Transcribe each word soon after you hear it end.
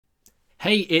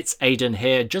Hey, it's Aidan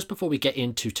here. Just before we get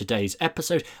into today's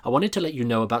episode, I wanted to let you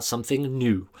know about something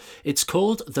new. It's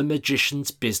called the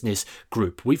Magician's Business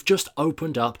Group. We've just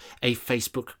opened up a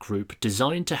Facebook group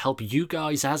designed to help you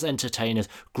guys as entertainers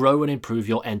grow and improve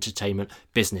your entertainment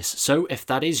business. So if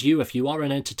that is you, if you are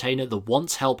an entertainer that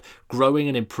wants help growing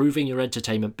and improving your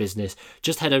entertainment business,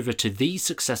 just head over to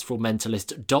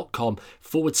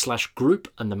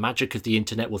thesuccessfulmentalist.com/group and the magic of the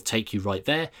internet will take you right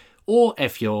there. Or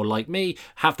if you're like me,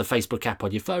 have the Facebook app on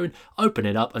your phone, open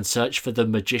it up and search for the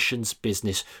Magician's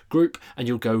Business Group and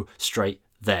you'll go straight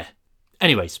there.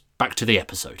 Anyways, back to the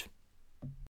episode.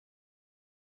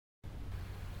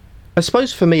 I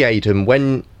suppose for me, Aidan,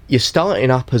 when you're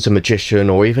starting up as a magician,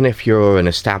 or even if you're an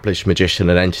established magician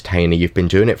and entertainer, you've been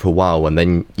doing it for a while, and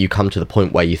then you come to the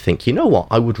point where you think, you know what,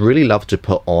 I would really love to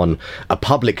put on a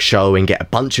public show and get a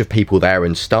bunch of people there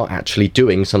and start actually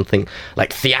doing something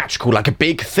like theatrical, like a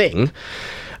big thing.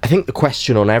 I think the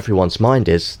question on everyone's mind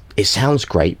is, it sounds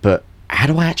great, but how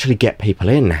do I actually get people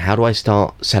in? How do I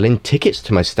start selling tickets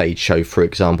to my stage show, for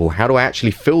example? How do I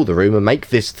actually fill the room and make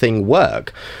this thing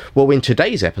work? Well, in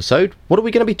today's episode, what are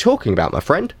we going to be talking about, my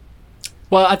friend?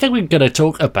 Well, I think we're going to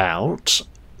talk about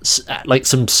like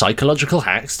some psychological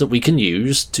hacks that we can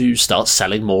use to start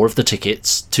selling more of the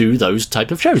tickets to those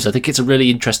type of shows. I think it's a really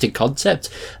interesting concept,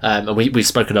 and we've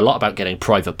spoken a lot about getting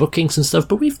private bookings and stuff,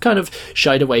 but we've kind of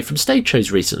shied away from stage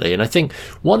shows recently. And I think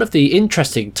one of the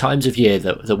interesting times of year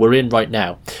that we're in right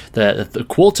now, the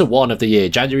quarter one of the year,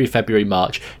 January, February,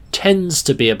 March, tends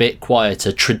to be a bit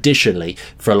quieter traditionally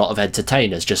for a lot of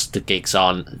entertainers. Just the gigs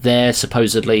aren't there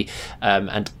supposedly,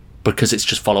 and because it's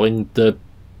just following the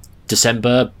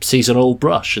December seasonal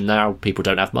brush, and now people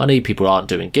don't have money, people aren't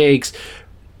doing gigs.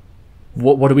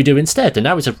 What do we do instead? And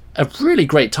now is a really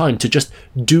great time to just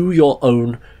do your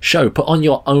own show, put on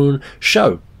your own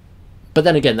show. But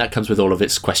then again, that comes with all of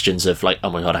its questions of like, oh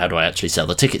my god, how do I actually sell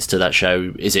the tickets to that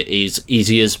show? Is it as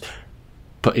easy as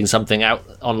putting something out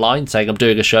online saying I'm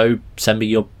doing a show, send me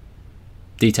your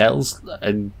details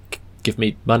and give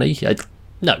me money?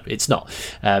 No, it's not.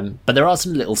 But there are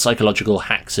some little psychological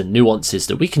hacks and nuances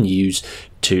that we can use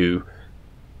to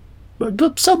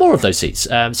sell more of those seats.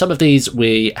 Some of these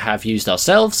we have used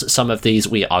ourselves. Some of these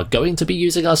we are going to be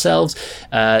using ourselves.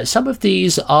 Some of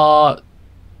these are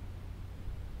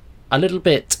a little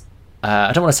bit,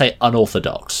 I don't want to say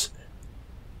unorthodox,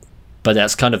 but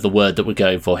that's kind of the word that we're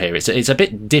going for here. It's a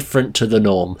bit different to the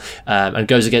norm, and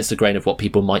goes against the grain of what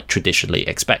people might traditionally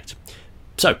expect.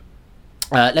 So,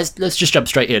 let's just jump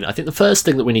straight in. I think the first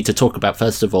thing that we need to talk about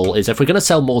first of all is if we're going to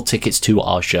sell more tickets to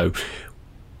our show,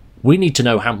 we need to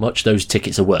know how much those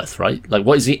tickets are worth, right? Like,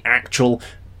 what is the actual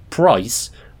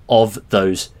price of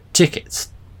those tickets?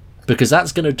 Because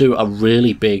that's going to do a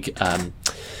really big...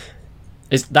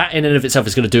 that in and of itself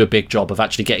is going to do a big job of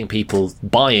actually getting people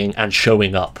buying and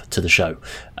showing up to the show.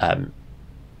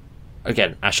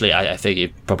 Again, Ashley, I think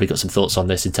you've probably got some thoughts on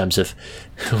this in terms of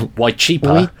why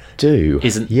cheaper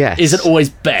isn't always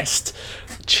best.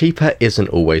 Cheaper isn't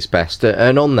always best.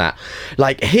 And on that,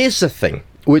 like, here's the thing,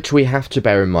 which we have to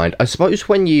bear in mind. I suppose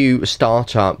when you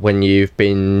start up, when you've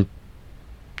been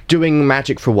doing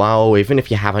magic for a while, even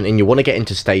if you haven't, and you want to get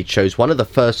into stage shows, one of the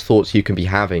first thoughts you can be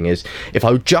having is, if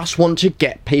I just want to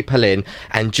get people in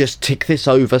and just tick this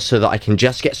over so that I can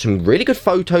just get some really good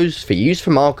photos for use for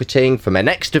marketing for my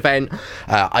next event,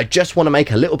 I just want to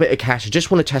make a little bit of cash, I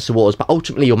just want to test the waters, but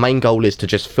ultimately your main goal is to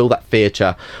just fill that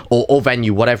theatre or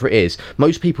venue, whatever it is.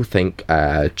 Most people think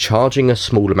charging a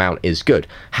small amount is good.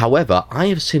 However, I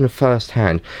have seen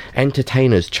firsthand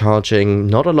entertainers charging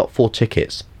not a lot for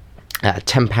tickets,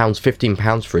 £10,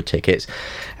 £15 for a ticket,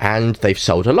 and they've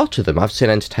sold a lot of them. I've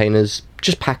seen entertainers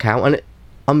just pack out, and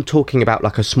I'm talking about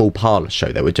like a small parlour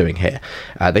show they were doing here.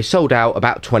 They sold out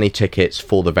about 20 tickets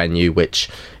for the venue, which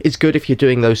is good if you're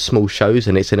doing those small shows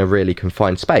and it's in a really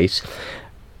confined space.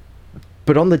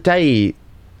 But on the day,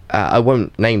 I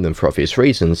won't name them for obvious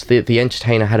reasons, the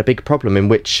entertainer had a big problem in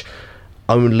which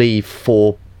only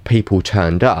 4 people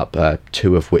turned up,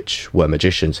 2 of which were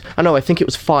magicians. I think it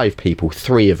was 5 people,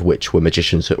 3 of which were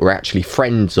magicians that were actually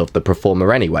friends of the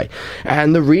performer anyway.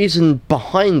 And the reason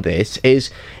behind this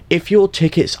is, if your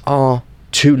tickets are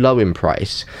too low in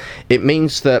price, it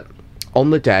means that on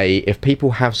the day, if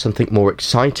people have something more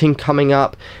exciting coming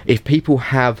up, if people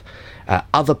have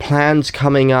other plans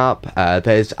coming up,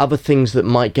 there's other things that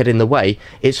might get in the way,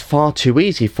 it's far too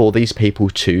easy for these people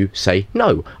to say,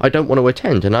 no, I don't want to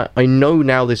attend. And I know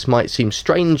now this might seem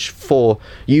strange for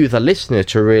you, the listener,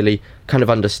 to really kind of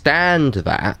understand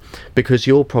that, because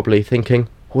you're probably thinking,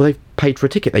 well, they've paid for a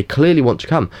ticket, they clearly want to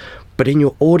come. But in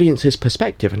your audience's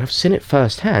perspective, and I've seen it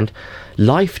firsthand,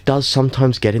 life does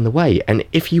sometimes get in the way. And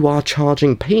if you are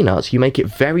charging peanuts, you make it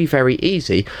very, very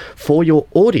easy for your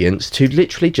audience to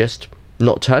literally just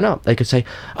not turn up. They could say,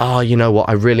 oh, you know what,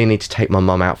 I really need to take my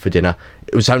mum out for dinner.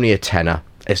 It was only a tenner.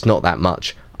 It's not that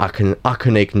much. I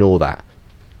can ignore that.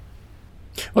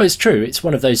 Well, it's true. It's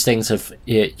one of those things of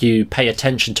you pay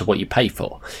attention to what you pay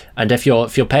for, and if you're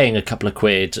paying a couple of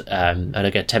quid, and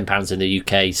again, £10 in the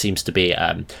UK seems to be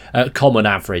a common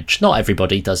average. Not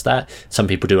everybody does that. Some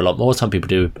people do a lot more. Some people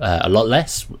do a lot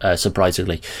less.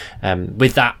 Surprisingly,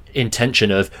 with that intention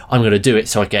of I'm going to do it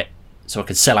so I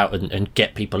can sell out and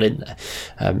get people in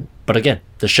there. But again,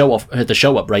 the show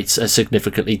up rates are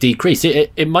significantly decreased.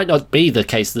 It might not be the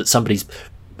case that somebody's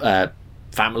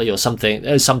family or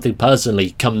something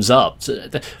personally comes up.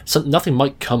 Nothing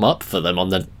might come up for them on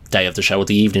the day of the show or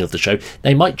the evening of the show.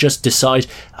 They might just decide,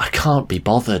 I can't be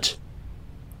bothered.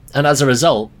 And as a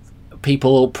result,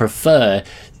 people prefer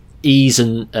ease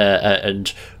and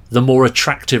the more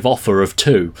attractive offer of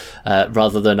two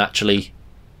rather than actually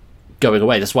going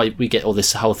away. That's why we get all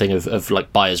this whole thing of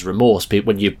like buyer's remorse.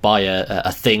 When you buy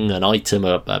a thing, an item,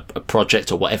 a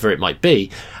project or whatever it might be,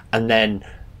 and then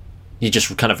you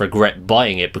just kind of regret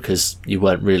buying it because you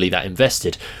weren't really that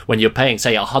invested. When you're paying,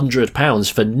 say,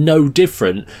 £100 for no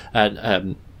different,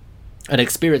 an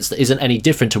experience that isn't any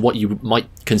different to what you might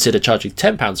consider charging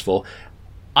 £10 for,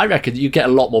 I reckon you get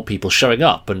a lot more people showing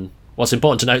up. And what's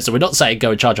important to note, so we're not saying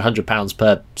go and charge £100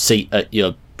 per seat at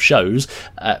your shows,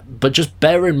 but just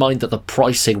bear in mind that the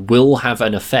pricing will have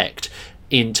an effect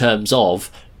in terms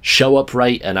of show up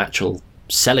rate and actual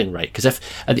selling rate. Because if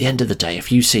at the end of the day,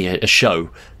 if you see a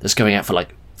show that's going out for like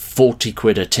 40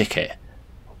 quid a ticket,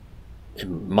 it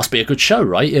must be a good show,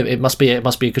 right? It must be a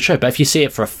good show. But if you see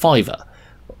it for a fiver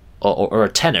or a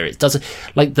tenner, it doesn't,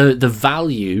 like, the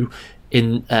value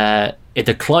in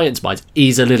the client's mind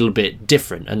is a little bit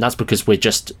different, and that's because we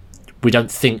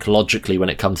don't think logically when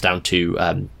it comes down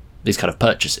to these kind of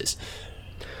purchases.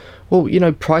 Well,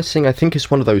 pricing, I think,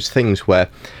 is one of those things where,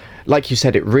 like you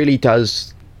said, it really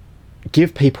does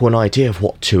give people an idea of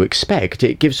what to expect.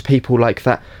 It gives people like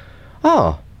that,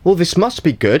 well, this must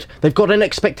be good. They've got an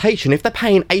expectation. If they're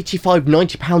paying £85,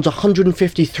 £90, £150,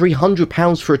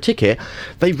 £300 for a ticket,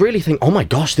 they really think, oh my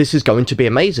gosh, this is going to be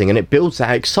amazing, and it builds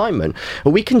that excitement.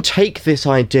 But we can take this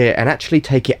idea and actually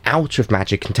take it out of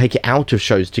Magic and take it out of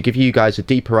shows to give you guys a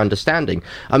deeper understanding.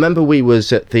 I remember we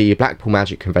was at the Blackpool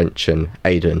Magic Convention,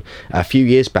 Aidan, a few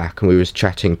years back, and we was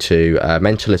chatting to a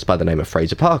mentalist by the name of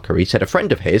Fraser Parker. He said a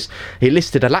friend of his, he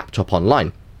listed a laptop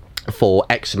online for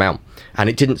X amount, and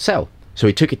it didn't sell. So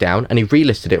he took it down and he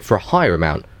relisted it for a higher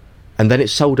amount, and then it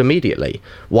sold immediately.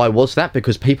 Why was that?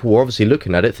 Because people were obviously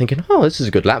looking at it thinking, oh, this is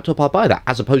a good laptop, I'll buy that,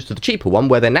 as opposed to the cheaper one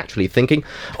where they're naturally thinking,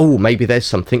 oh, maybe there's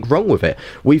something wrong with it.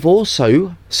 We've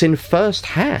also seen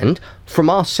firsthand from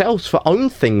ourselves for own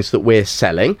things that we're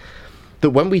selling,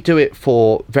 that when we do it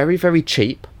for very, very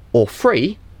cheap or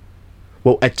free,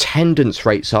 well, attendance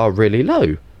rates are really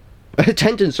low.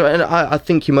 Attendance, and I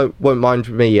think you won't mind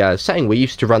me saying, we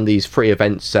used to run these free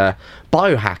events,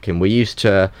 biohacking. We used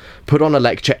to put on a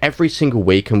lecture every single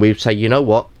week, and we'd say, you know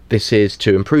what, this is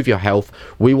to improve your health.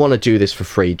 We want to do this for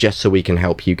free just so we can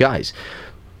help you guys.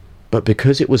 But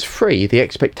because it was free, the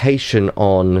expectation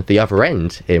on the other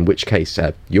end, in which case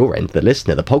your end, the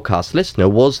listener, the podcast listener,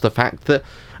 was the fact that,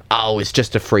 oh, it's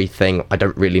just a free thing, I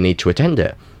don't really need to attend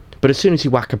it. But as soon as you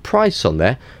whack a price on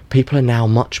there, people are now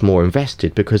much more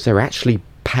invested because they're actually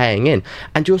paying in.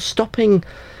 And you're stopping,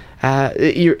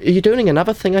 you're doing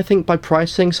another thing, I think, by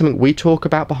pricing, something we talk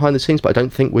about behind the scenes, but I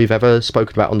don't think we've ever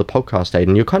spoken about on the podcast,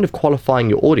 Aidan. You're kind of qualifying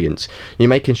your audience. You're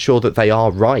making sure that they are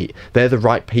right. They're the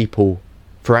right people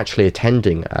for actually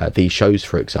attending these shows,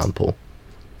 for example.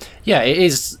 Yeah, it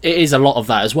is a lot of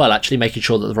that as well, actually making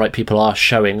sure that the right people are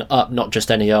showing up, not just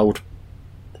any old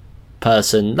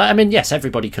person. I mean, yes,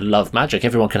 everybody can love magic,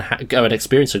 everyone can go and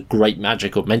experience a great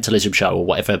magic or mentalism show or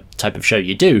whatever type of show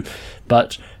you do,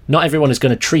 but not everyone is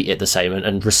going to treat it the same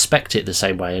and respect it the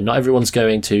same way, and not everyone's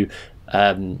going to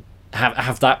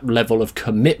have that level of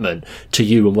commitment to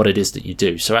you and what it is that you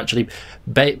do. So actually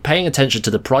paying attention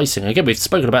to the pricing, again, we've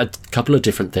spoken about a couple of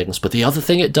different things, but the other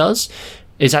thing it does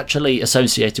is actually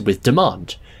associated with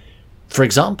demand. For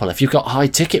example, if you've got high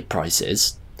ticket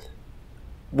prices,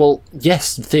 well,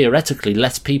 yes, theoretically,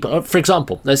 less people. For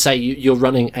example, let's say you're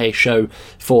running a show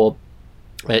for,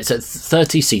 it's a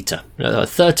 30-seater,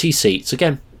 30 seats,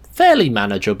 again, fairly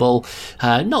manageable,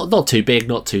 not too big,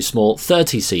 not too small,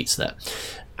 30 seats there,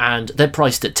 and they're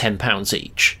priced at £10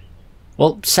 each.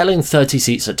 Well, selling 30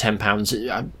 seats at £10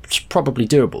 is probably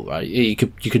doable, right? You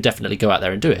could definitely go out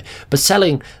there and do it, but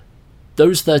selling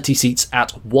those 30 seats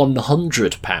at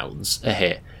 £100 a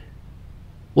hit.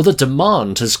 Well, the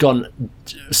demand has gone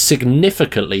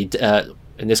significantly,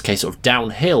 in this case, sort of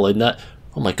downhill, in that,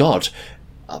 oh my god,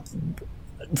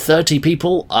 30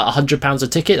 people, £100 a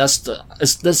ticket,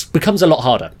 that becomes a lot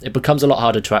harder. It becomes a lot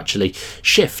harder to actually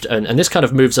shift. And this kind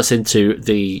of moves us into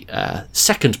the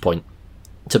second point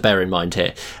to bear in mind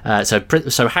here.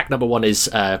 So hack number one is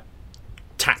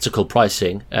tactical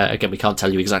pricing. Again, we can't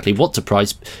tell you exactly what to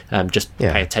price, just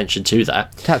pay attention to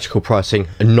that. Tactical pricing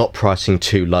and not pricing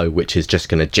too low, which is just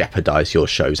going to jeopardize your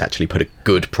shows. Actually put a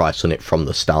good price on it from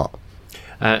the start.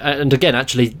 And again,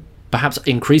 actually, perhaps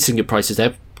increasing your prices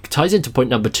there ties into point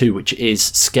number two, which is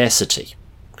scarcity.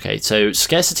 Okay, so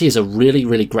scarcity is a really,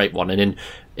 really great one. And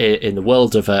in the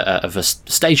world of a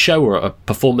stage show or a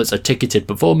performance, a ticketed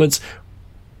performance,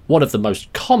 one of the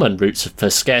most common routes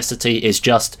for scarcity is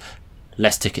just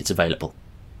less tickets available.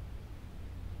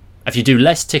 If you do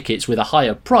less tickets with a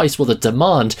higher price, well, the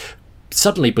demand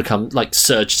suddenly become like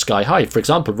surge sky high. For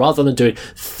example, rather than doing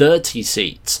 30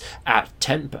 seats at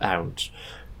 £10,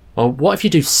 well, what if you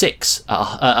do 6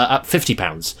 at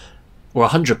 £50 or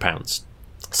 £100?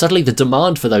 Suddenly the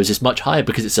demand for those is much higher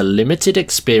because it's a limited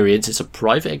experience, it's a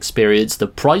private experience. The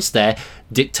price there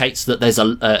dictates that there's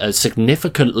a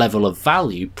significant level of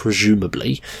value,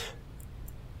 presumably,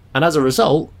 and as a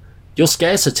result, your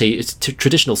scarcity, it's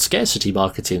traditional scarcity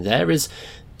marketing there, it's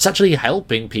actually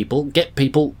helping people get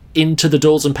people into the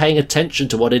doors and paying attention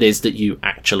to what it is that you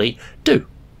actually do.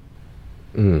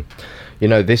 You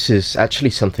know, this is actually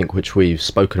something which we've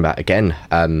spoken about again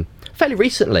fairly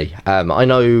recently. I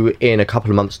know in a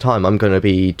couple of months' time I'm going to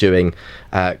be doing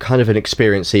kind of an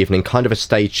experience evening, kind of a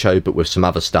stage show, but with some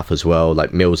other stuff as well,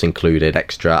 like meals included,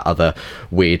 extra other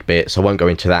weird bits. I won't go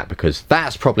into that because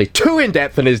that's probably too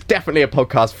in-depth and is definitely a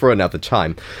podcast for another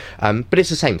time. But it's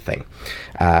the same thing.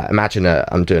 Imagine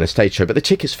I'm doing a stage show, but the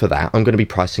tickets for that, I'm going to be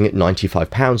pricing at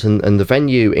 £95, and the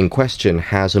venue in question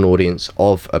has an audience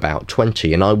of about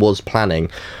 20, and I was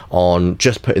planning on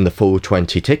just putting the full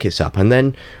 20 tickets up. And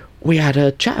then we had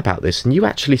a chat about this, and you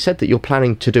actually said that you're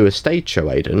planning to do a stage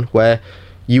show, Aidan, where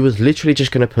you was literally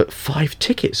just going to put 5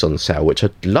 tickets on sale, which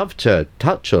I'd love to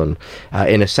touch on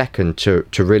in a second to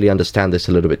really understand this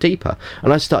a little bit deeper.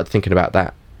 And I started thinking about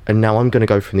that, and now I'm going to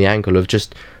go from the angle of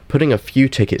just putting a few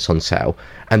tickets on sale,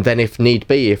 and then if need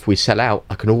be, if we sell out,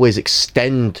 I can always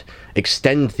extend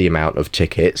the amount of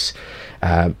tickets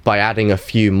by adding a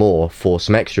few more for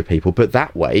some extra people. But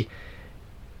that way,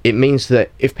 it means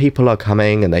that if people are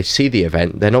coming and they see the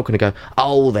event, they're not going to go,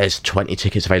 oh, there's 20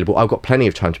 tickets available, I've got plenty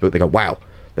of time to book. They go, wow,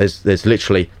 there's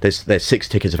 6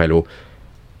 tickets available,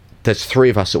 there's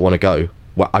 3 of us that want to go,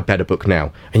 well, I better book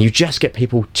now. And you just get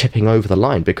people tipping over the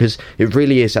line because it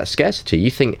really is that scarcity.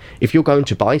 You think if you're going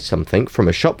to buy something from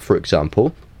a shop, for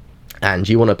example, and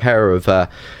you want a pair of I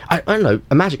don't know,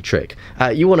 a magic trick,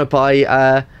 you want to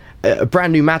buy a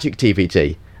brand new magic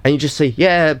DVD, and you just see,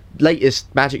 yeah,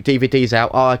 latest magic DVD's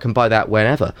out, oh, I can buy that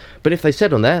whenever. But if they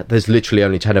said on there, there's literally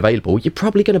only 10 available, you're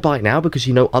probably going to buy it now because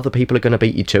you know other people are going to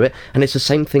beat you to it. And it's the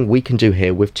same thing we can do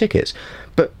here with tickets.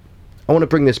 But I want to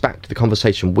bring this back to the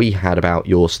conversation we had about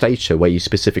your stage show, where you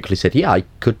specifically said, yeah, I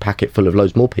could pack it full of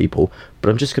loads more people,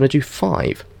 but I'm just going to do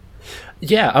 5.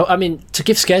 Yeah, I mean, to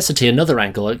give scarcity another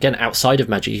angle, again, outside of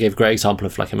magic, you gave a great example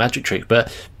of like a magic trick,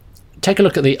 but take a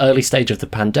look at the early stage of the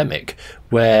pandemic,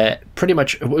 where pretty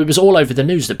much it was all over the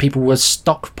news that people were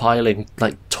stockpiling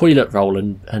like toilet roll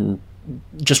and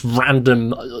just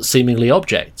random seemingly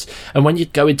objects. And when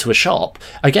you'd go into a shop,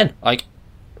 again, like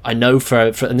I know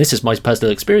for and this is my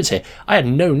personal experience here, I had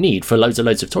no need for loads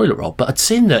of toilet roll, but I'd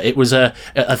seen that it was a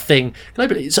thing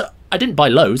globally. So I didn't buy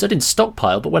loads, I didn't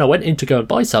stockpile, but when I went in to go and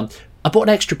buy some, I bought an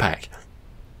extra pack.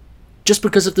 Just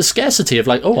because of the scarcity of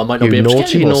like, oh, I might not be able to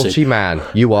get any more soon. Naughty man,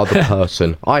 you are the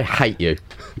person. I hate you.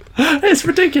 It's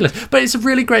ridiculous, but it's a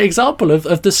really great example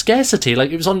of the scarcity. Like,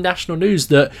 it was on national news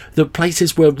that the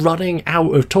places were running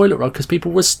out of toilet roll because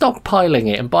people were stockpiling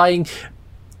it and buying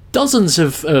dozens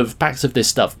of packs of this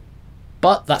stuff.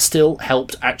 But that still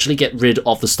helped actually get rid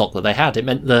of the stock that they had. It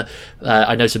meant that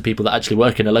I know some people that actually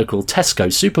work in a local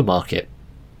Tesco supermarket.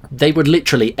 They were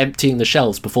literally emptying the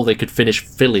shelves before they could finish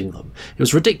filling them. It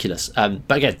was ridiculous.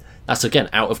 But again, that's again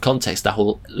out of context, that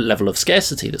whole level of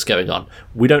scarcity that's going on.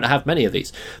 We don't have many of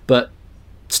these. But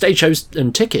stage shows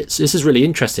and tickets, this is really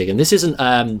interesting. And this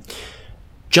isn't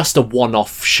just a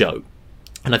one-off show.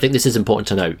 And I think this is important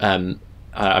to note.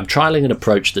 I'm trialling an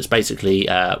approach that's basically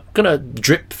going to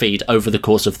drip feed over the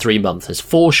course of 3 months. There's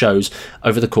 4 shows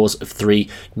over the course of 3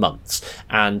 months.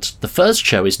 And the first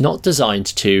show is not designed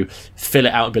to fill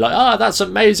it out and be like, oh, that's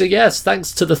amazing, yes,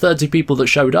 thanks to the 30 people that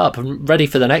showed up, I'm ready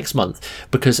for the next month.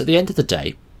 Because at the end of the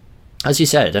day, as you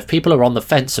said, if people are on the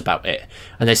fence about it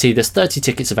and they see there's 30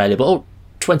 tickets available, oh,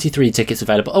 23 tickets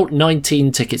available, oh,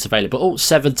 19 tickets available, oh,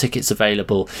 7 tickets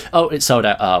available, oh, it's sold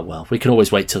out, oh, well, we can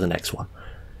always wait till the next one.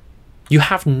 You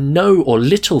have no or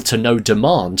little to no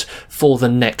demand for the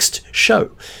next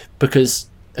show because,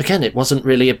 again, it wasn't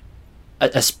really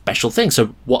a special thing.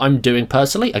 So what I'm doing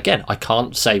personally, again, I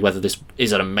can't say whether this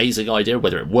is an amazing idea,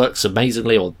 whether it works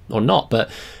amazingly or not,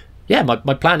 but yeah,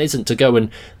 my plan isn't to go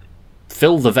and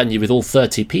fill the venue with all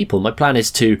 30 people. My plan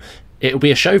is it'll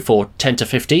be a show for 10 to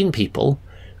 15 people,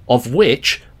 of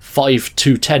which 5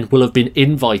 to 10 will have been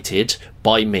invited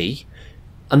by me,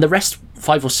 and the rest,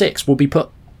 5 or 6, will be put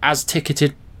as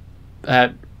ticketed,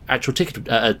 actual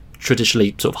ticket,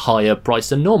 traditionally sort of higher price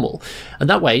than normal. And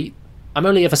that way, I'm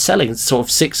only ever selling sort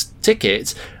of 6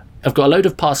 tickets. I've got a load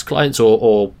of past clients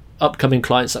or upcoming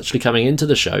clients actually coming into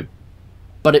the show.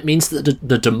 But it means that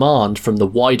the demand from the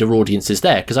wider audience is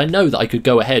there, because I know that I could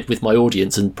go ahead with my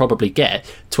audience and probably get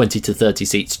 20 to 30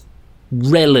 seats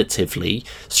relatively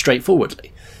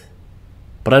straightforwardly.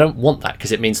 But I don't want that,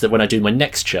 because it means that when I do my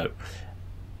next show,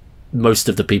 most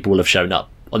of the people will have shown up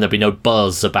and there'll be no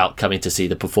buzz about coming to see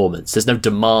the performance. There's no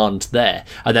demand there.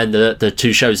 And then the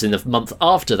 2 shows in the month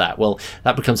after that, well,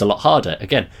 that becomes a lot harder.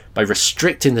 Again, by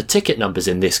restricting the ticket numbers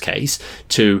in this case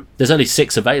to there's only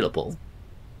 6 available,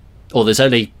 or there's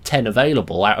only 10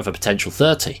 available out of a potential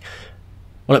 30.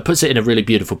 Well, it puts it in a really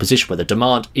beautiful position where the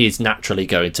demand is naturally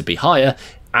going to be higher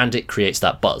and it creates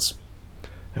that buzz.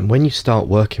 And when you start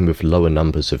working with lower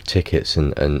numbers of tickets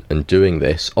and doing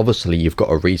this, obviously you've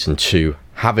got a reason to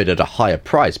have it at a higher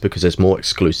price because there's more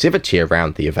exclusivity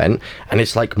around the event and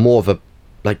it's like more of a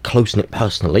close-knit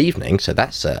personal evening, so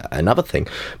that's another thing.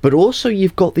 But also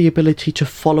you've got the ability to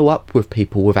follow up with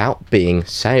people without being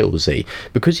salesy,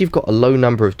 because you've got a low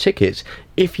number of tickets.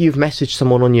 If you've messaged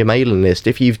someone on your mailing list,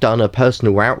 if you've done a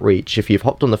personal outreach, if you've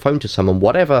hopped on the phone to someone,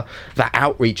 whatever that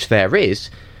outreach there is,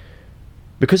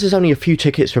 because there's only a few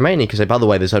tickets remaining, because by the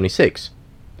way, there's only 6.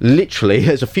 Literally,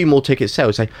 there's a few more tickets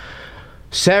sales. Say,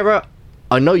 Sarah,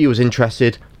 I know you was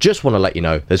interested, just want to let you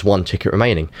know there's 1 ticket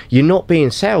remaining. You're not being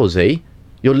salesy.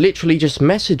 You're literally just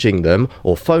messaging them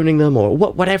or phoning them or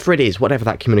whatever it is, whatever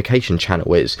that communication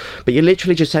channel is. But you're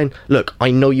literally just saying, look, I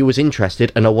know you was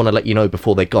interested and I want to let you know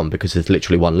before they're gone because there's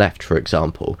literally 1 left, for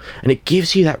example. And it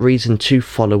gives you that reason to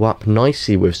follow up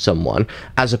nicely with someone,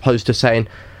 as opposed to saying,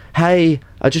 hey,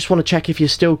 I just want to check if you're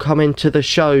still coming to the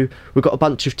show. We've got a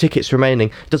bunch of tickets remaining.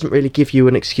 It doesn't really give you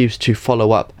an excuse to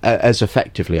follow up as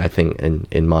effectively, I think,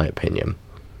 in my opinion.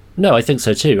 No, I think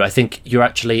so too. I think you're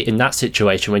actually in that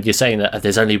situation when you're saying that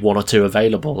there's only 1 or 2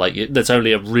 available, like there's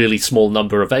only a really small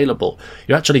number available.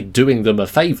 You're actually doing them a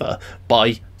favour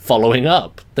by following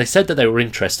up. They said that they were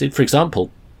interested. For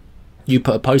example, you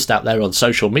put a post out there on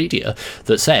social media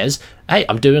that says, hey,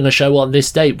 I'm doing a show on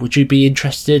this date. Would you be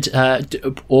interested?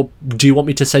 Or do you want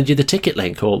me to send you the ticket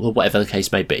link or whatever the case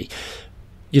may be?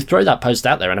 You throw that post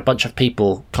out there and a bunch of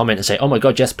people comment and say, oh my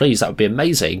God, yes, please, that would be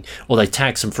amazing. Or they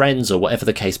tag some friends or whatever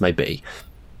the case may be.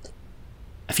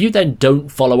 If you then don't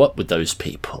follow up with those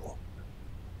people,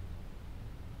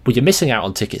 well, you're missing out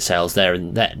on ticket sales there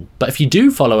and then. But if you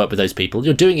do follow up with those people,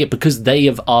 you're doing it because they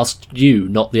have asked you,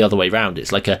 not the other way around.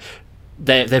 It's like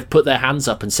they've put their hands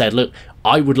up and said, look,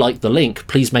 I would like the link.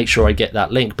 Please make sure I get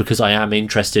that link because I am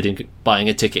interested in buying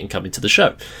a ticket and coming to the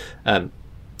show.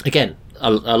 Again, a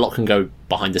lot can go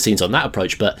behind the scenes on that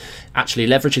approach, but actually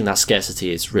leveraging that scarcity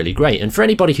is really great. And for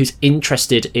anybody who's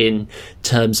interested in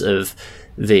terms of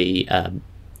the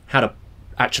how to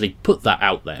actually put that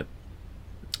out there,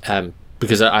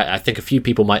 because I think a few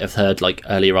people might have heard like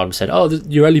earlier on said, oh,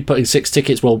 you're only putting 6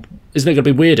 tickets. Well, isn't it going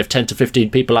to be weird if 10 to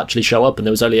 15 people actually show up and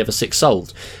there was only ever 6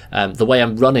 sold? The way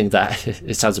I'm running that,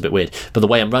 it sounds a bit weird, but the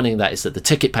way I'm running that is that the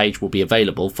ticket page will be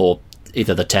available for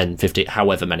either the 10, 50,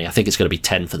 however many. I think it's going to be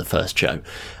 10 for the first show.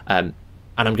 And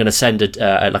I'm going to send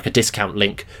a discount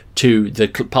link to the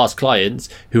past clients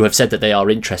who have said that they are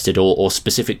interested, or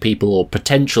specific people or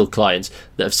potential clients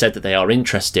that have said that they are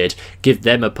interested, give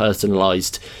them a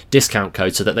personalized discount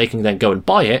code so that they can then go and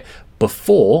buy it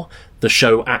before the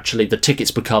show actually, the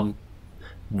tickets become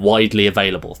widely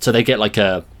available. So they get like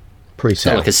a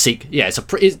pre-sale, like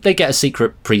they get a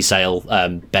secret pre-sale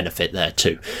benefit there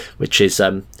too, which is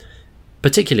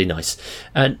particularly nice.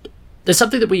 And there's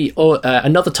something that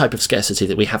another type of scarcity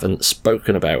that we haven't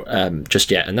spoken about just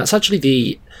yet, and that's actually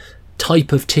the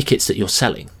type of tickets that you're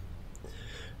selling.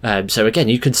 So again,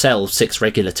 you can sell 6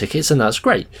 regular tickets, and that's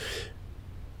great.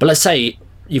 But let's say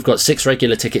you've got 6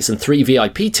 regular tickets and 3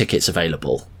 VIP tickets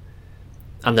available,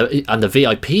 and the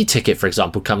VIP ticket, for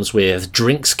example, comes with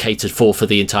drinks catered for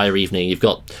the entire evening. You've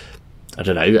got, I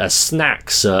don't know,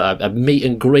 snacks, a meet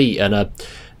and greet, and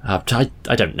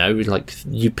I don't know, like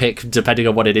you pick depending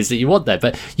on what it is that you want there,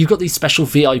 but you've got these special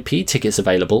VIP tickets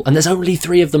available and there's only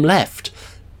 3 of them left.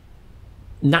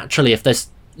 Naturally, if there's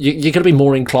you're going to be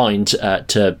more inclined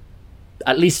to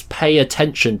at least pay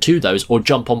attention to those or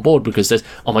jump on board because there's,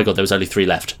 oh my god, there was only 3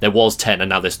 left. There was 10 and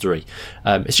now there's 3.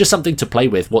 It's just something to play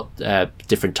with, what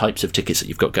different types of tickets that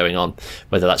you've got going on,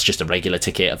 whether that's just a regular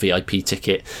ticket, a VIP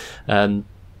ticket, or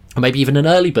maybe even an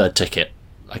early bird ticket,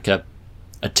 like a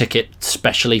ticket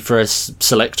specially for a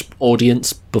select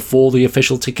audience before the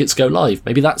official tickets go live.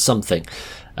 Maybe that's something.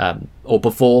 Or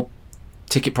before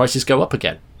ticket prices go up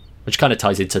again, which kind of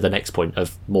ties into the next point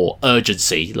of more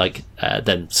urgency, like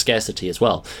than scarcity as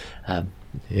well.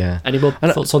 Any more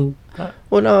thoughts on that?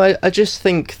 Well, no, I just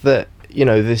think that,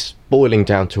 this boiling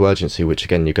down to urgency, which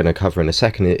again you're going to cover in a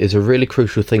second, is a really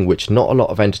crucial thing which not a lot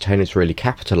of entertainers really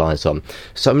capitalise on.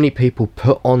 So many people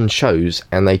put on shows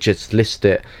and they just list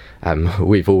it.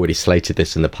 We've already slated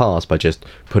this in the past by just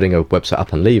putting a website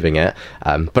up and leaving it,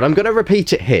 but I'm going to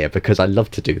repeat it here because I love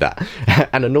to do that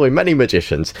and annoy many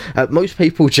magicians. Most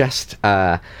people just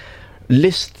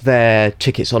list their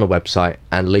tickets on a website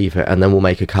and leave it, and then we'll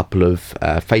make a couple of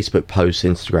Facebook posts,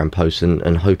 Instagram posts,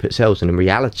 and hope it sells. And in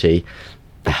reality,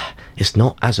 it's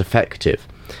not as effective.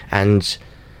 And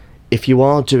if you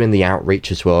are doing the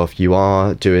outreach as well, if you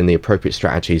are doing the appropriate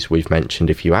strategies we've mentioned,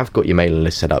 if you have got your mailing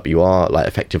list set up, you are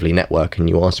effectively networking,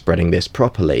 you are spreading this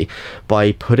properly,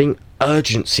 by putting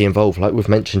urgency involved, like we've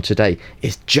mentioned today,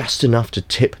 is just enough to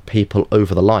tip people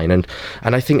over the line. And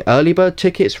I think early bird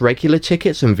tickets, regular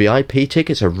tickets, and VIP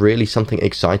tickets are really something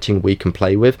exciting we can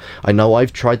play with. I know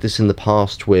I've tried this in the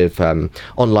past with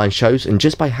online shows, and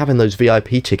just by having those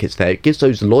VIP tickets there, it gives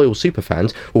those loyal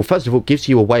superfans, well, first of all, gives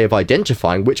you a way of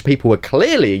identifying which people are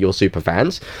clearly your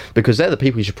superfans, because they're the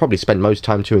people you should probably spend most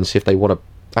time to and see if they want to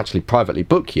actually privately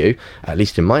book you, at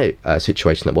least in my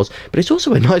situation that was. But it's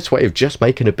also a nice way of just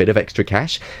making a bit of extra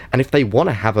cash, and if they want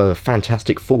to have a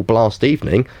fantastic full blast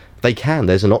evening, they can.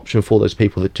 There's an option for those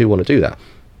people that do want to do that.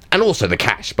 And also the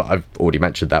cash, but I've already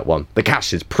mentioned that one. The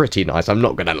cash is pretty nice, I'm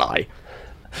not going to lie.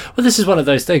 Well, this is one of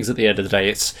those things at the end of the day.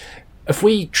 It's if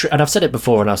we and I've said it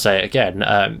before and I'll say it again,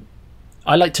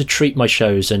 I like to treat my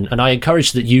shows, and I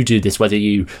encourage that you do this, whether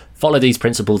you follow these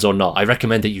principles or not. I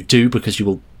recommend that you do, because you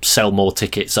will sell more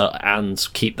tickets and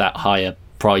keep that higher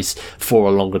price for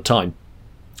a longer time,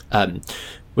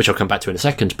 which I'll come back to in a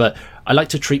second. But I like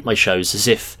to treat my shows as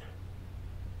if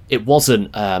it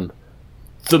wasn't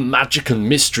the magic and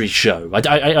mystery show.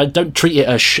 I don't treat it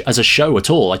as a show at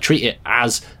all. I treat it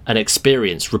as an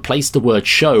experience. Replace the word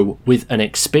show with an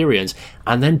experience,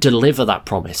 and then deliver that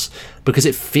promise, because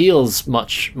it feels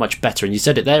much better. And you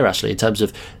said it there, Ashley, in terms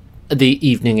of the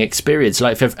evening experience.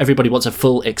 Like, if everybody wants a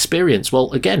full experience,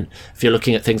 well, again, if you're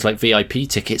looking at things like VIP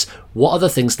tickets, what are the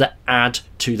things that add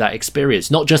to that experience?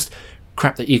 Not just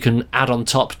crap that you can add on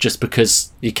top just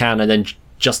because you can and then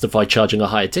justify charging a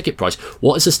higher ticket price.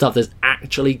 What is the stuff that's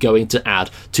actually going to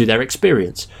add to their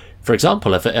experience? For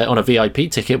example, if on a VIP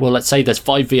ticket, well, let's say there's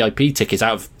 5 VIP tickets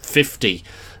out of 50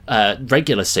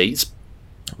 regular seats,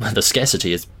 the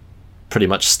scarcity is pretty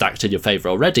much stacked in your favour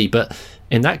already. But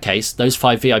in that case, those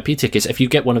 5 VIP tickets, if you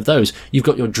get one of those, you've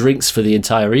got your drinks for the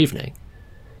entire evening.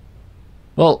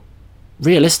 Well,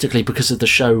 realistically, because of the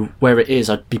show where it is,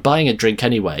 I'd be buying a drink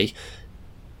anyway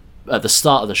at the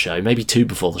start of the show, maybe 2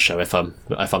 before the show if I'm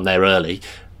there early,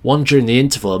 1 during the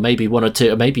interval, maybe 1 or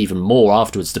 2, or maybe even more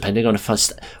afterwards, depending on if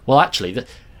actually,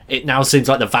 it now seems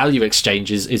like the value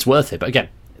exchange is worth it. But again,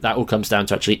 that all comes down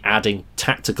to actually adding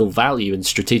tactical value and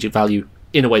strategic value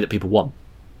in a way that people want.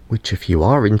 Which, if you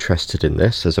are interested in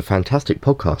this, there's a fantastic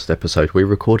podcast episode we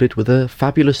recorded with a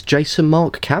fabulous Jason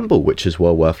Mark Campbell, which is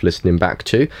well worth listening back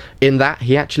to. In that,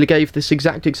 he actually gave this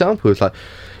exact example. It's like,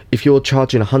 if you're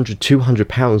charging £100,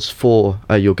 £200 for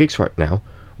your gigs right now,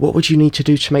 what would you need to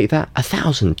do to make that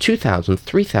 £1,000, £2,000,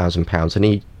 £3,000? And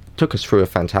he took us through a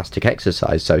fantastic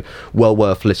exercise. So well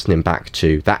worth listening back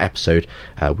to that episode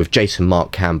with Jason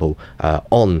Mark Campbell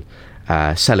on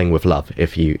Selling with Love.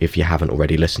 If you haven't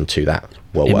already listened to that,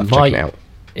 well worth checking out.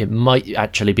 It might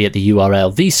actually be at the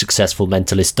URL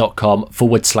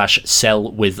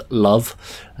thesuccessfulmentalist.com/sell with love.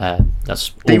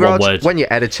 That's all one word. When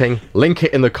you're editing, link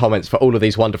it in the comments for all of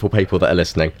these wonderful people that are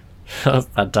listening.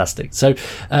 Fantastic. So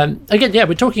again, yeah,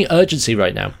 we're talking urgency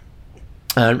right now.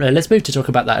 Let's move to talk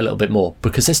about that a little bit more,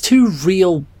 because there's 2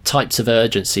 real types of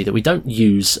urgency that we don't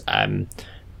use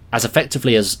as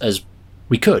effectively as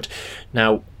we could.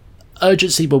 Now,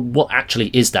 urgency, but what actually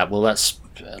is that? Well, that's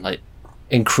like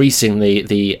increasing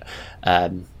the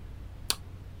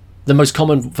most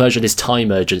common version is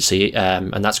time urgency,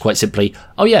 and that's quite simply,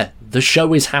 oh yeah, the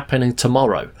show is happening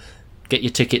tomorrow. Get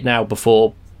your ticket now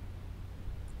before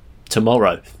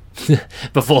tomorrow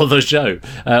before the show,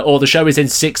 or the show is in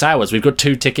 6 hours, we've got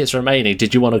 2 tickets remaining,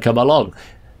 did you want to come along?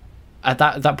 At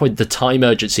that point, the time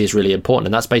urgency is really important,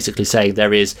 and that's basically saying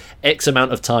there is X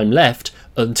amount of time left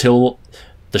until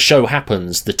the show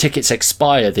happens, the tickets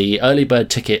expire, the early bird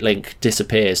ticket link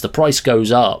disappears, the price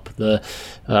goes up, the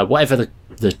whatever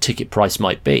the ticket price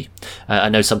might be. I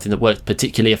know something that worked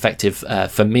particularly effective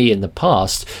for me in the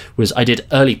past was I did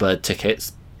early bird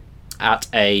tickets at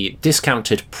a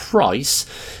discounted price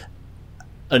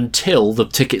until the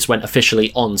tickets went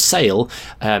officially on sale.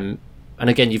 And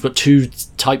again, you've got 2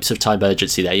 types of time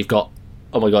urgency there. You've got,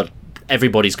 oh my god,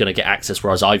 everybody's going to get access,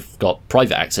 whereas I've got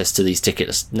private access to these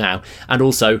tickets now, and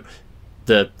also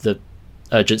the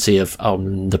urgency of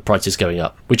the price is going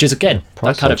up, which is again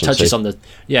that kind of touches on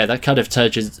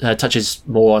touches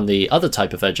more on the other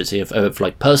type of urgency of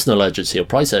like personal urgency or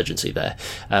price urgency there,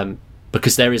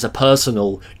 because there is a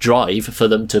personal drive for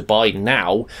them to buy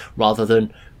now rather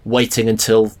than waiting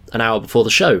until an hour before the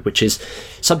show, which is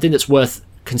something that's worth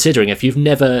considering if you've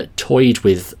never toyed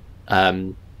with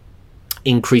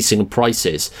increasing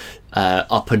prices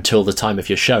up until the time of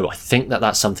your show. I think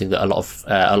that's something that a lot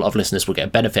of listeners will get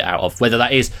a benefit out of, whether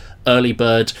that is early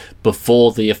bird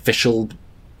before the official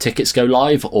tickets go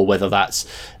live, or whether that's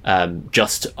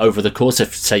just over the course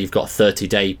of, say, you've got a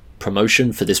 30-day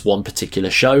promotion for this one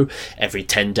particular show, every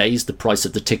 10 days the price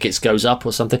of the tickets goes up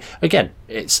or something. Again,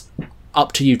 it's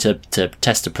up to you to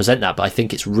test and present that, but I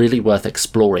think it's really worth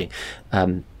exploring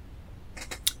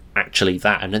actually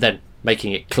that, and then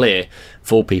making it clear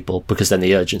for people, because then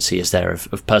the urgency is there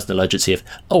of personal urgency of,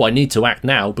 oh, I need to act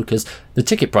now because the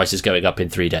ticket price is going up in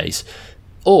 3 days,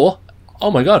 or oh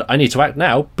my god, I need to act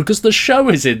now because the show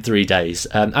is in 3 days.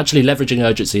 Actually leveraging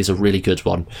urgency is a really good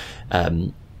one.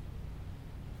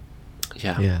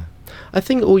 Yeah. I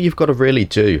think all you've got to really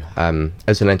do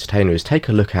as an entertainer is take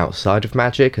a look outside of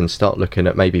magic and start looking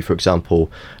at maybe, for example,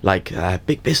 like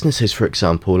big businesses, for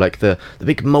example, like the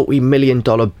big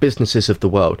multi-million-dollar businesses of the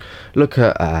world. Look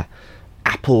at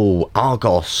Apple,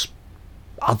 Argos,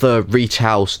 other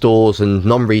retail stores and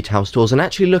non-retail stores, and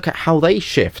actually look at how they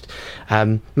shift.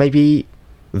 Maybe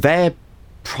their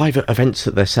private events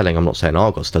that they're selling. I'm not saying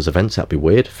Argos does events, that'd be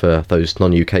weird for those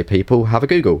non-UK people. Have a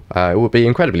Google. It would be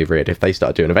incredibly weird if they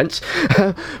started doing events.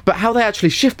 But how they actually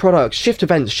shift products, shift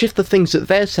events, shift the things that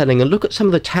they're selling, and look at some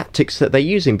of the tactics that they're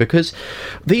using, because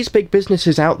these big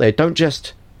businesses out there don't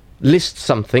just list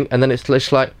something and then it's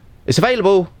just like, it's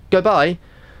available, go buy.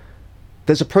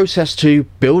 There's a process to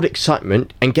build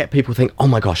excitement and get people to think, oh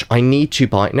my gosh, I need to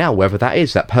buy it now, whether that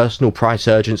is that personal price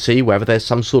urgency, whether there's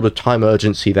some sort of time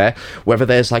urgency there, whether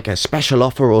there's like a special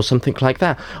offer or something like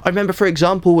that. I remember, for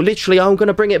example, literally, I'm going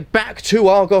to bring it back to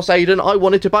Argos, Aidan. I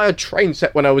wanted to buy a train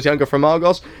set when I was younger from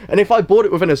Argos, and if I bought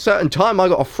it within a certain time, I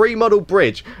got a free model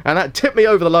bridge, and that tipped me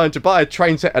over the line to buy a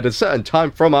train set at a certain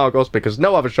time from Argos because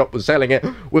no other shop was selling it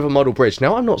with a model bridge.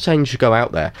 Now, I'm not saying you should go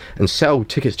out there and sell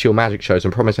tickets to your magic shows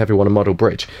and promise everyone a model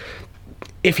bridge.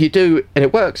 If you do and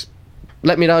it works,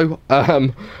 let me know.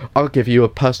 I'll give you a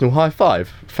personal high five.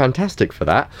 Fantastic for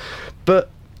that. But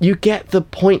you get the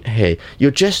point here. You're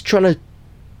just trying to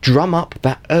drum up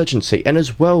that urgency. And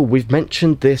as well, we've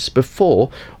mentioned this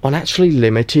before on actually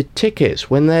limited tickets,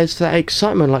 when there's that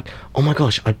excitement like, oh my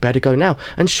gosh, I'd better go now.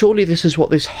 And surely this is what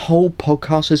this whole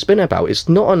podcast has been about. It's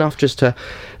not enough just to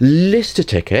list a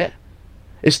ticket.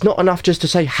 It's not enough just to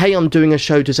say, hey, I'm doing a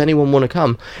show, does anyone want to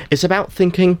come? It's about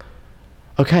thinking,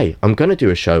 okay, I'm going to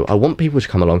do a show, I want people to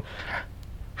come along.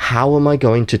 How am I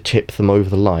going to tip them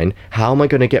over the line? How am I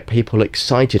going to get people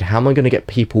excited? How am I going to get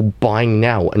people buying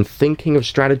now? And thinking of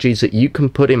strategies that you can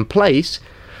put in place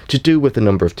to do with the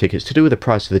number of tickets, to do with the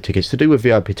price of the tickets, to do with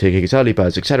VIP tickets, early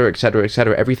birds, etc., etc.,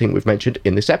 etc., everything we've mentioned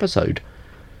in this episode.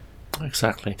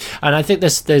 Exactly. And I think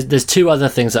there's 2 other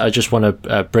things that I just want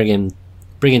to bring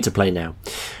into play now,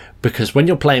 because when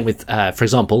you're playing with for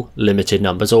example, limited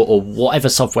numbers or whatever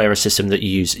software or system that you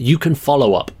use, you can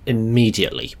follow up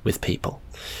immediately with people.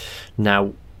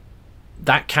 Now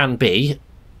that can be,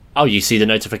 oh, you see the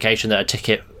notification that a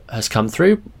ticket has come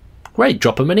through, great,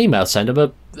 drop them an email, send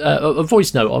them a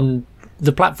voice note on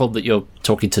the platform that you're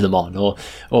talking to them on,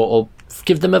 or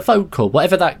give them a phone call,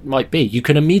 whatever that might be. You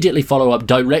can immediately follow up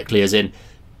directly, as in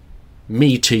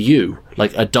me to you,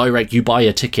 like a direct, you buy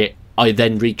a ticket, I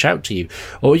then reach out to you.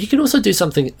 Or you can also do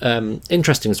something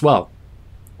interesting as well.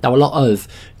 Now, a lot of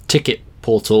ticket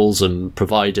portals and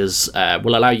providers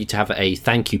will allow you to have a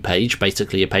thank you page,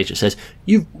 basically a page that says,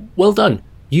 well done,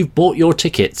 you've bought your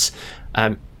tickets.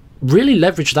 Really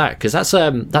leverage that, because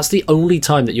that's the only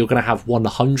time that you're going to have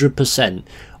 100%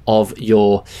 of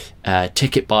your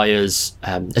ticket buyers'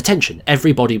 attention.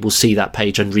 Everybody will see that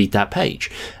page and read that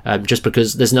page, just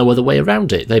because there's no other way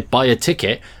around it. They buy a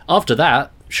ticket. After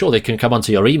that, sure, they can come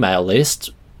onto your email list,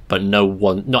 but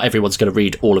not everyone's going to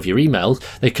read all of your emails.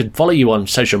 They could follow you on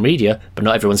social media, but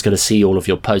not everyone's going to see all of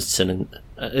your posts, and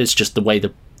it's just the way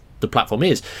the platform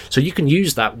is. So you can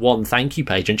use that one thank you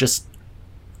page and just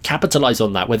capitalize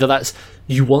on that, whether that's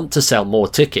you want to sell more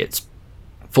tickets,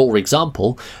 for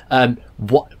example.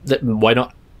 Why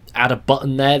not add a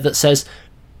button there that says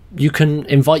you can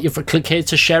invite your click here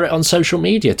to share it on social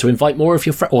media, to invite more of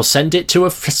your friends, or send it to a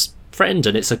friend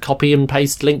and it's a copy and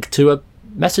paste link to a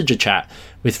messenger chat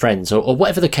with friends, or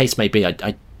whatever the case may be.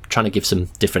 I'm trying to give some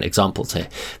different examples here,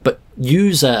 but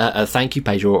use a thank you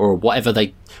page or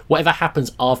whatever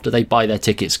happens after they buy their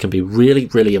tickets can be really,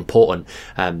 really important,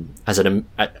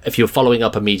 if you're following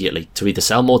up immediately, to either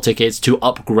sell more tickets, to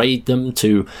upgrade them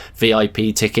to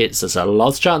VIP tickets. There's a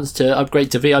large chance to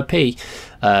upgrade to VIP,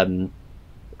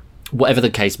 whatever the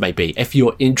case may be. If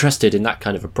you're interested in that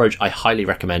kind of approach, I highly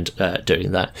recommend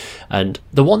doing that. And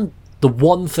the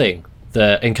one thing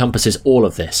that encompasses all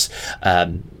of this, I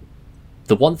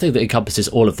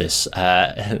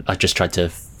just tried to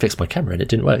fix my camera and it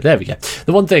didn't work. There we go.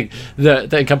 The one thing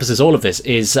that encompasses all of this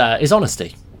is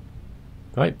honesty.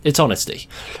 Right? It's honesty.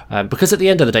 Because at the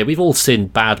end of the day, we've all seen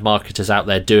bad marketers out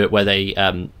there do it, where they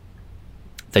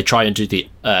try and do the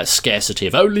scarcity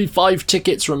of only 5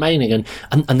 tickets remaining,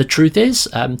 and the truth is,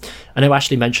 I know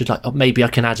Ashley mentioned maybe I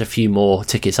can add a few more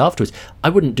tickets afterwards. I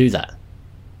wouldn't do that.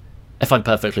 If I'm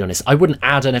perfectly honest, I wouldn't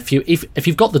add in a few. If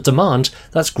you've got the demand,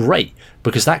 that's great,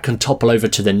 because that can topple over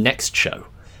to the next show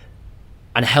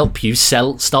and help you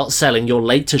start selling your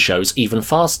later shows even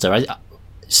faster. I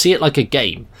see it like a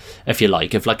game, if you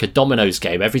like, like a dominoes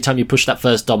game. Every time you push that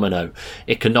first domino,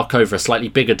 it can knock over a slightly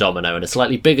bigger domino and a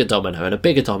slightly bigger domino and a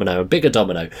bigger domino and a bigger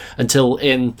domino, until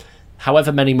in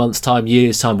however many months' time,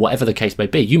 years' time, whatever the case may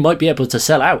be, you might be able to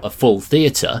sell out a full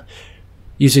theatre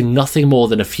using nothing more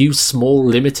than a few small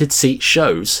limited seat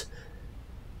shows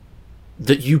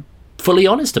that you fully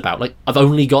honest about. Like, I've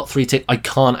only got 3 tickets, I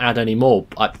can't add any more.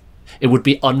 It would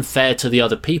be unfair to the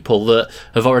other people that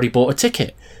have already bought a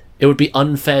ticket. It would be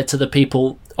unfair to the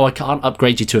people, I can't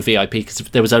upgrade you to a VIP because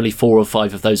there was only 4 or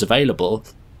 5 of those available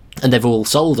and they've all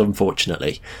sold,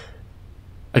 unfortunately.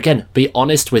 Again, be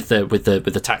honest with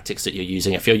the tactics that you're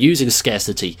using. If you're using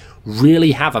scarcity,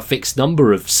 really have a fixed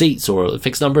number of seats or a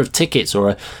fixed number of tickets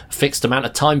or a fixed amount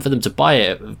of time for them to buy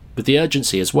it, with the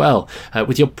urgency as well,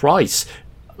 with your price.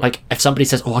 Like, if somebody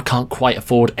says, I can't quite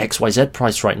afford XYZ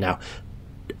price right now,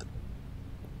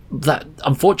 that,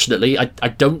 unfortunately, I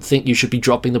don't think you should be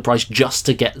dropping the price just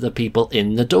to get the people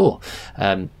in the door.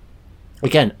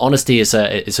 Again, honesty is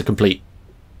a complete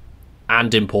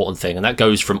and important thing, and that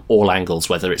goes from all angles,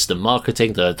 whether it's the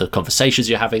marketing, the conversations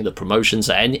you're having, the promotions,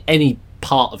 any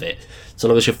part of it. So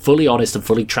long as you're fully honest and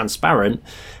fully transparent,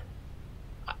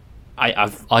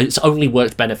 it's only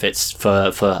worked benefits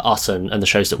for us and the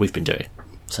shows that we've been doing.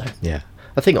 So yeah,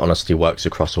 I think honesty works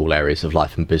across all areas of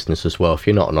life and business as well. If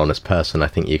you're not an honest person, I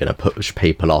think you're going to push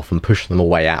people off and push them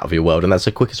away out of your world, and that's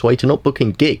the quickest way to not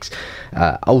booking gigs,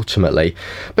 ultimately.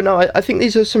 But no, I think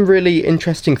these are some really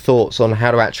interesting thoughts on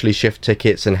how to actually shift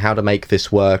tickets and how to make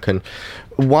this work. And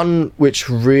one which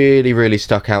really, really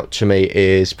stuck out to me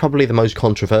is probably the most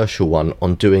controversial one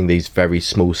on doing these very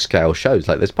small scale shows.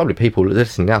 Like, there's probably people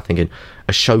listening now thinking,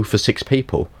 a show for 6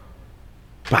 people?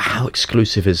 But how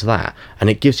exclusive is that? And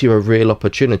it gives you a real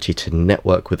opportunity to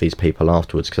network with these people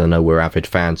afterwards, because I know we're avid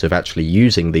fans of actually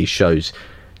using these shows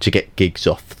to get gigs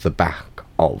off the back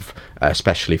of.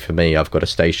 Especially for me, I've got a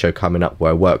stage show coming up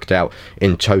where I worked out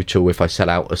in total, if I sell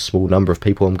out a small number of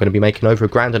people, I'm going to be making over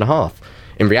 $1,500.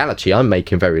 In reality, I'm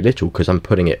making very little because I'm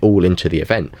putting it all into the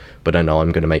event, but I know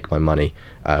I'm going to make my money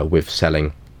with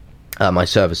selling my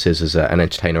services as an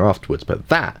entertainer afterwards. But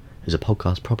that is a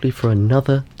podcast probably for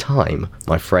another time,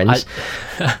 my friends.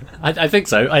 I think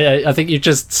so. I think you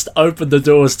just opened the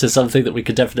doors to something that we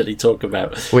could definitely talk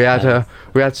about. We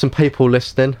had some people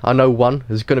listening. I know one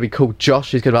is going to be called Josh.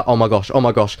 He's going to be like, oh my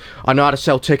gosh, I know how to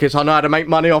sell tickets. I know how to make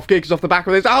money off gigs off the back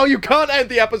of this. Oh, you can't end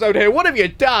the episode here. What have you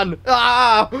done?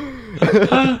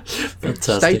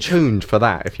 Stay tuned for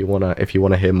that if you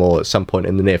wanna hear more at some point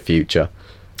in the near future.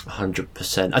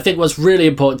 100%. I think what's really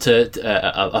important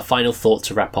to a final thought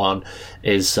to wrap on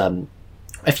is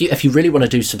if you really want to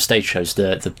do some stage shows,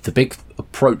 the big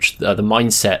approach, the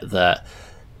mindset that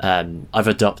I've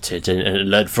adopted and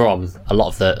learned from a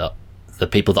lot of the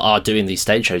people that are doing these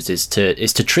stage shows is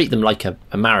to treat them like a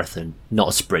marathon, not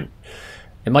a sprint.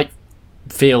 It might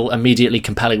feel immediately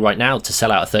compelling right now to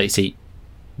sell out a 30-seat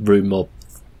room or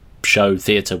show,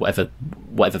 theatre,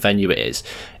 whatever venue it is.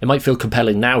 It might feel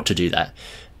compelling now to do that,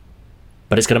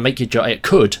 but it's going to make your job. It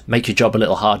could make your job a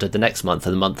little harder the next month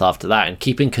and the month after that. And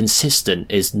keeping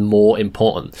consistent is more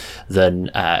important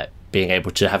than being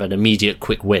able to have an immediate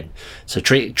quick win. So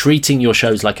treating your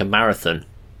shows like a marathon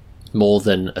more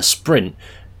than a sprint,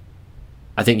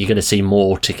 I think you're going to see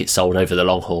more tickets sold over the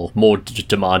long haul, more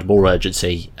demand, more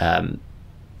urgency.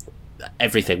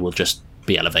 Everything will just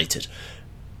be elevated.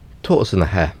 Tortoise in the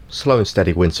hare, slow and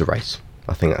steady wins the race.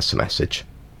 I think that's the message.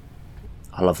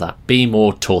 I love that. Be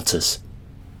more tortoise.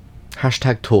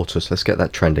 Hashtag tortoise, let's get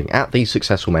that trending. At The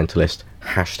Successful Mentalist,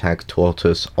 hashtag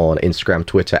tortoise on Instagram,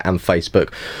 Twitter and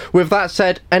Facebook. With that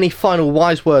said, any final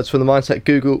wise words from the Mindset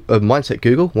Google?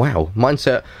 Wow,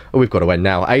 Mindset. Oh, we've got to end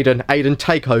now. Aidan,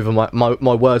 take over.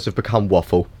 My words have become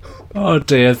waffle. Oh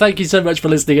dear. Thank you so much for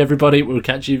listening, everybody. We'll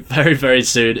catch you very, very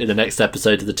soon in the next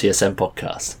episode of the TSM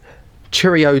podcast.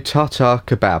 Cheerio, tata,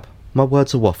 kebab. My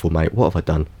words are waffle, mate. What have I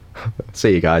done?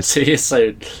 See you guys. See you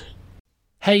soon.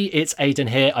 Hey, it's Aidan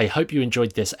here. I hope you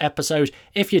enjoyed this episode.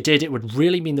 If you did, it would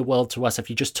really mean the world to us if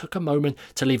you just took a moment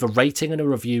to leave a rating and a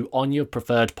review on your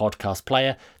preferred podcast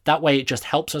player. That way it just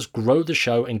helps us grow the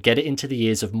show and get it into the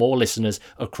ears of more listeners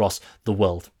across the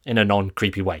world in a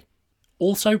non-creepy way.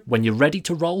 Also, when you're ready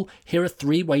to roll, here are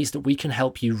 3 ways that we can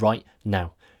help you right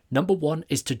now. Number 1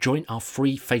 is to join our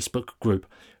free Facebook group.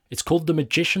 It's called the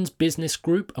Magician's Business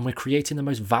Group, and we're creating the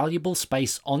most valuable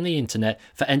space on the internet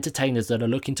for entertainers that are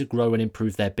looking to grow and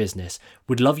improve their business.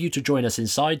 We'd love you to join us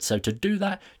inside, so to do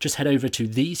that, just head over to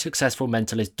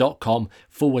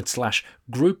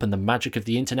thesuccessfulmentalist.com/group and the magic of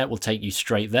the internet will take you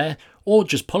straight there, or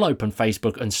just pull open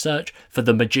Facebook and search for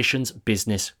the Magician's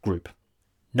Business Group.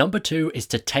 Number 2 is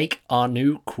to take our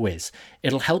new quiz.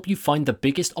 It'll help you find the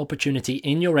biggest opportunity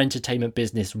in your entertainment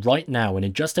business right now, and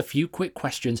in just a few quick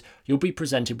questions, you'll be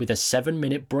presented with a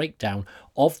 7-minute breakdown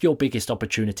of your biggest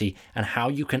opportunity and how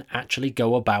you can actually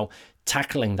go about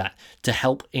tackling that to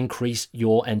help increase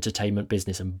your entertainment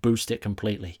business and boost it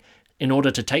completely. In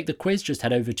order to take the quiz, just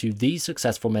head over to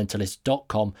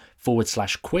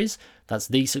thesuccessfulmentalist.com/quiz. That's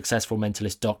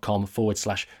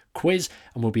thesuccessfulmentalist.com/quiz,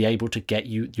 and we'll be able to get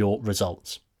you your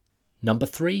results. Number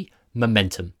 3,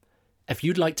 momentum. If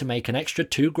you'd like to make an extra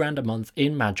 $2,000 a month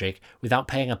in magic without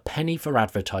paying a penny for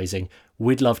advertising,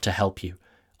 we'd love to help you.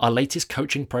 Our latest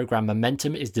coaching program,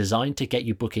 Momentum, is designed to get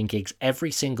you booking gigs every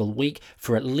single week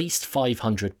for at least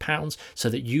 £500 so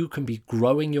that you can be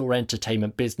growing your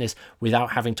entertainment business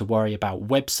without having to worry about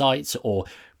websites or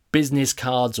business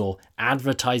cards or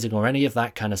advertising or any of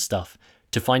that kind of stuff.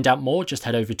 To find out more, just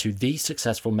head over to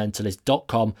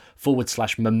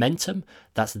thesuccessfulmentalist.com/momentum.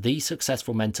 That's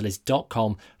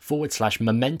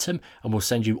thesuccessfulmentalist.com/momentum, and we'll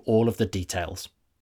send you all of the details.